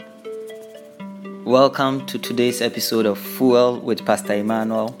Welcome to today's episode of Fuel with Pastor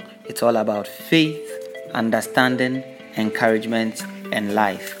Emmanuel. It's all about faith, understanding, encouragement, and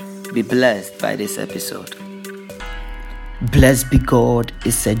life. Be blessed by this episode. Blessed be God,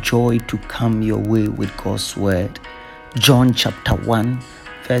 it's a joy to come your way with God's word. John chapter 1,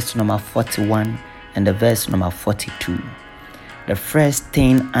 verse number 41 and the verse number 42. The first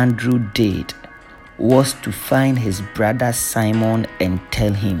thing Andrew did was to find his brother Simon and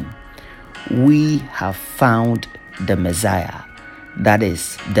tell him, "We have found the Messiah, that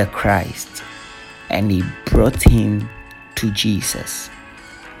is the Christ." And he brought him to Jesus.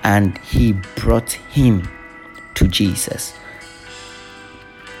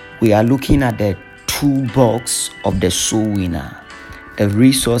 We are looking at the toolbox of the soul winner, the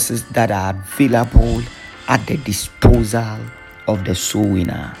resources that are available at the disposal of the soul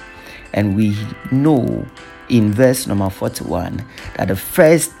winner. And we know in verse number 41 that the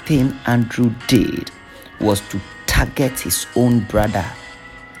first thing Andrew did was to target his own brother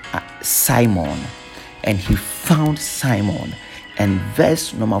Simon, and he found Simon. And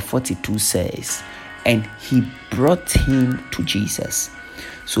verse number 42 says, and he brought him to Jesus.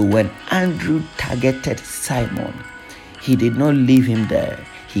 So when Andrew targeted Simon, he did not leave him there.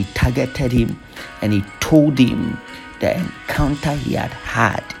 He targeted him and he told him the encounter he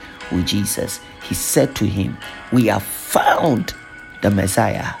had with Jesus. He said to him, "We have found the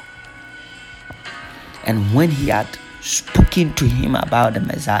Messiah." And when he had spoken to him about the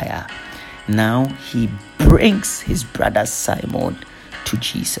Messiah, now he brings his brother Simon to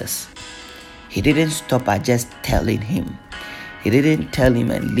Jesus. He didn't stop at just telling him. He didn't tell him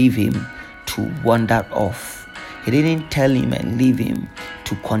and leave him to wander off. He didn't tell him and leave him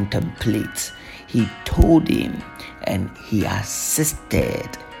to contemplate. He told him and he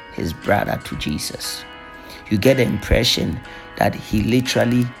assisted his brother to Jesus. You get the impression that he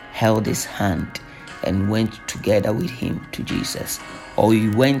literally held his hand and went together with him to Jesus, or he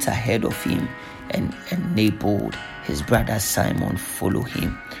went ahead of him and enabled his brother Simon follow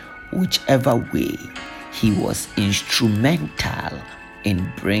him. Whichever way, he was instrumental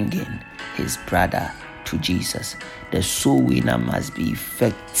in bringing his brother to Jesus. The soul winner must be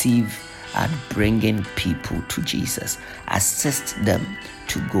effective at bringing people to Jesus. Assist them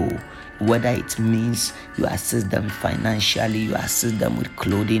to go. Whether it means you assist them financially, you assist them with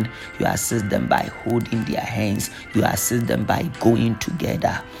clothing, you assist them by holding their hands, you assist them by going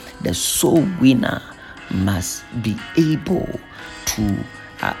together. The soul winner must be able to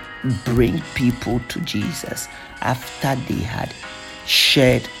bring people to Jesus after they had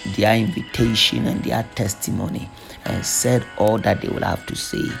shared their invitation and their testimony and said all that they will have to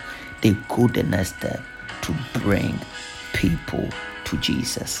say. They go the next step to bring people to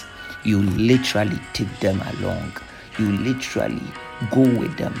Jesus. You literally take them along. You literally go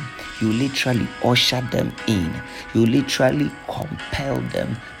with them. You literally usher them in. You literally compel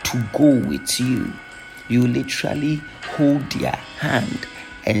them to go with you. You literally hold their hand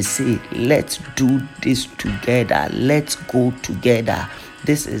and say, "Let's do this together. Let's go together.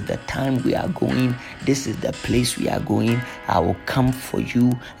 This is the time we are going. This is the place we are going. I will come for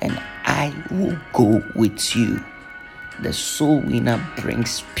you and I will go with you." The soul winner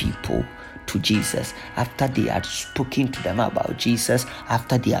brings people to Jesus. After they had spoken to them about Jesus,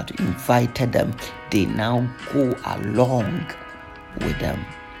 after they had invited them, they now go along with them.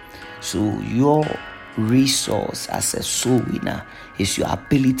 So your resource as a soul winner is your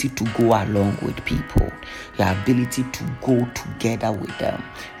ability to go along with people, your ability to go together with them,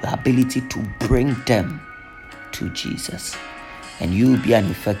 your ability to bring them to Jesus. And you will be an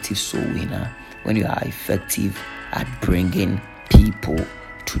effective soul winner when you are effective at bringing people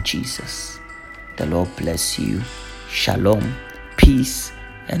to Jesus. The Lord bless you. Shalom, peace,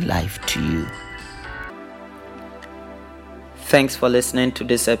 and life to you. Thanks for listening to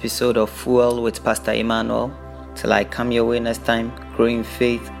this episode of Fuel with Pastor Emmanuel. Till I come your way next time, grow in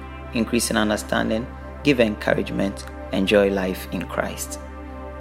faith, increase in understanding, give encouragement, enjoy life in Christ.